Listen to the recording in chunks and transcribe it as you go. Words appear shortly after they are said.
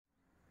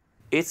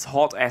it's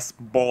hot as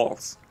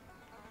balls.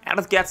 And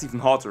it gets even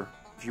hotter.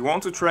 If you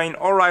want to train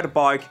or ride a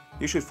bike,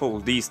 you should follow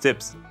these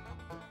tips.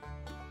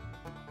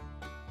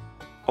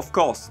 Of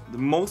course, the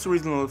most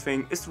reasonable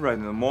thing is to ride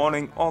in the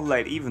morning or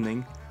late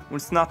evening when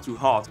it's not too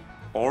hot,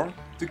 or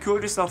to cool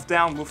yourself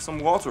down with some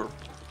water.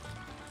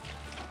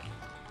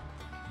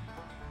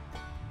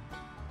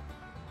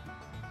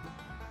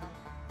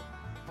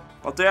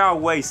 But there are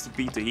ways to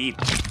beat the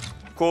heat.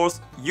 Of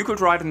course, you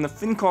could ride in a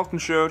thin cotton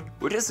shirt,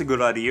 which is a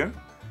good idea.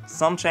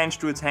 Some change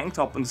to a tank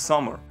top in the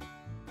summer.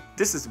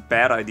 This is a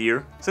bad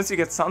idea, since you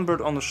get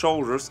sunburned on the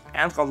shoulders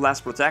and got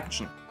less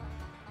protection.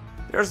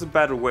 There's a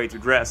better way to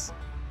dress.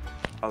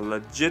 A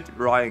legit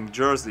riding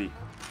jersey.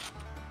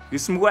 You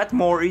sweat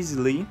more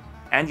easily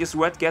and your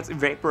sweat gets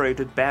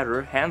evaporated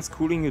better, hence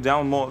cooling you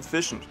down more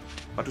efficient.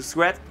 But to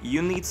sweat,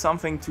 you need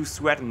something to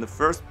sweat in the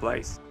first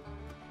place.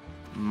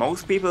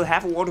 Most people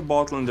have a water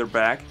bottle in their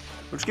bag,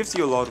 which gives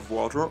you a lot of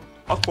water,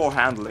 but poor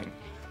handling,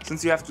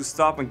 since you have to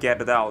stop and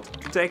get it out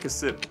to take a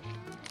sip.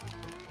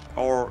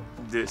 Or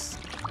this.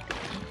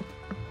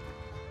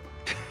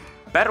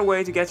 Better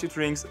way to get your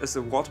drinks is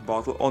a water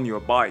bottle on your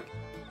bike.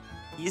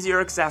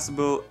 Easier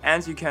accessible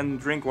and you can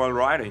drink while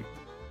riding.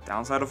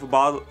 Downside of a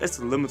bottle is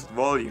the limited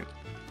volume.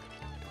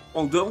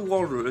 Although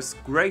water is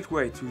a great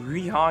way to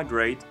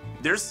rehydrate,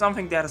 there's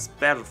something that is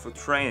better for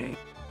training.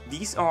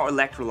 These are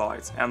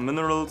electrolytes and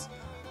minerals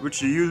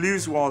which you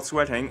lose while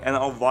sweating and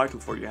are vital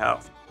for your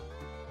health.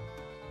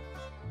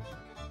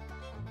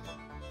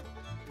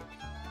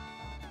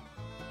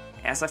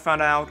 As I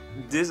found out,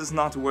 this is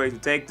not the way to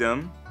take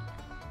them.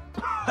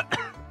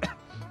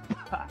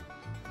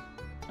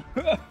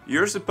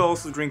 You're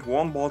supposed to drink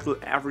 1 bottle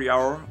every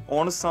hour,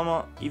 or in the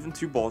summer even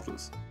 2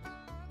 bottles.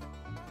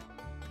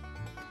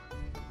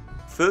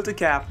 Fill the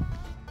cap,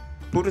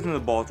 put it in the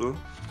bottle,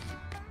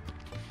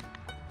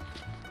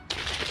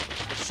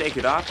 shake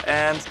it up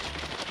and...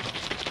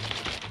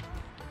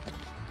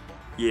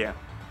 yeah,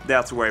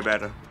 that's way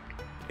better.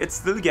 It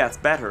still gets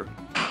better.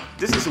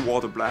 This is a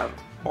water bladder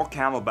or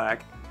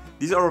camelback.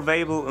 These are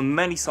available in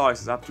many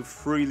sizes up to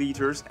 3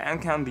 liters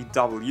and can be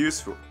double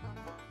useful.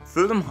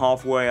 Fill them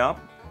halfway up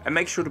and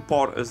make sure the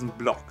pot isn't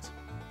blocked.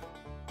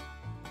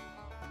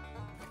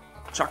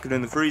 Chuck it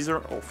in the freezer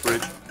or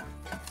fridge.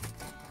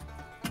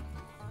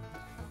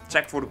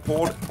 Check for the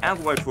port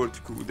and wait for it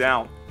to cool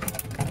down.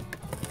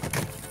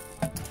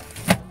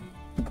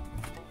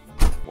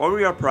 While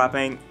we are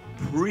prepping,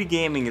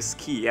 pre-gaming is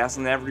key as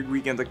in every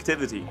weekend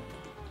activity.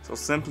 So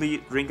simply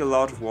drink a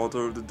lot of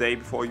water the day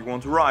before you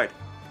want to ride.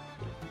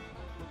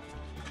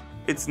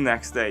 It's the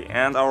next day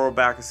and our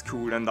bag is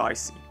cool and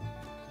icy.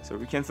 So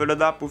we can fill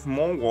it up with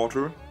more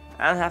water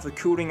and have a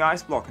cooling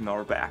ice block in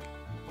our bag.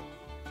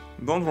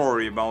 Don't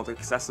worry about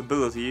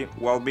accessibility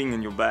while being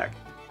in your bag.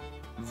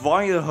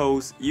 Via the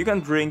hose you can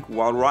drink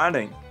while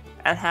riding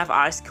and have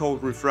ice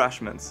cold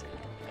refreshments.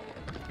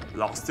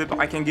 Last tip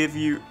I can give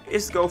you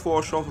is go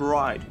for a shorter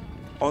ride,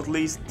 or at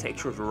least take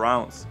shorter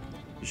rounds.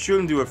 You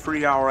shouldn't do a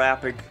 3-hour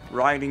epic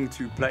riding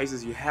to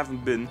places you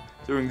haven't been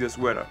during this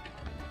weather.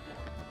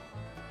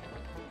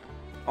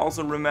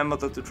 Also remember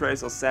that the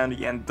trails are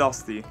sandy and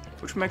dusty,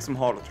 which makes them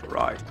harder to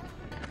ride.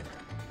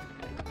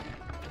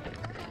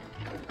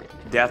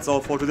 That's all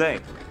for today.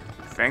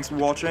 Thanks for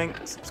watching,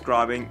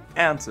 subscribing,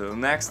 and until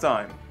next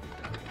time.